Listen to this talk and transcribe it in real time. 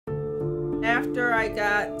after I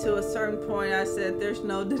got to a certain point, I said, there's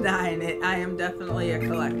no denying it. I am definitely a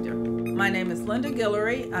collector. My name is Linda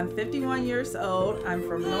Guillory. I'm 51 years old. I'm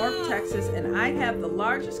from North Texas, and I have the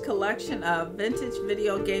largest collection of vintage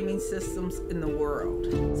video gaming systems in the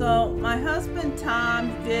world. So my husband Tom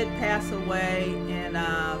did pass away in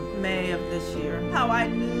May of this year. How I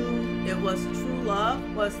knew it was true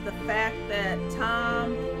love was the fact that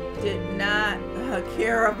Tom did not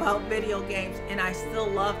care about video games, and I still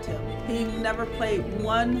loved him. He never played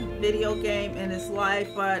one video game in his life,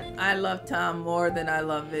 but I love Tom more than I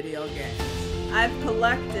love video games. I've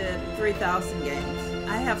collected 3,000 games.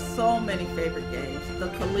 I have so many favorite games. The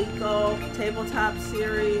Coleco Tabletop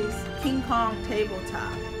series, King Kong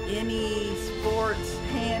Tabletop, any sports,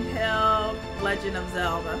 handheld, Legend of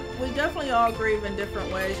Zelda. We definitely all grieve in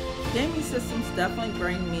different ways. Gaming systems definitely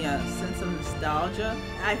bring me a sense of nostalgia.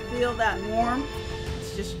 I feel that warmth.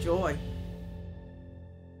 It's just joy.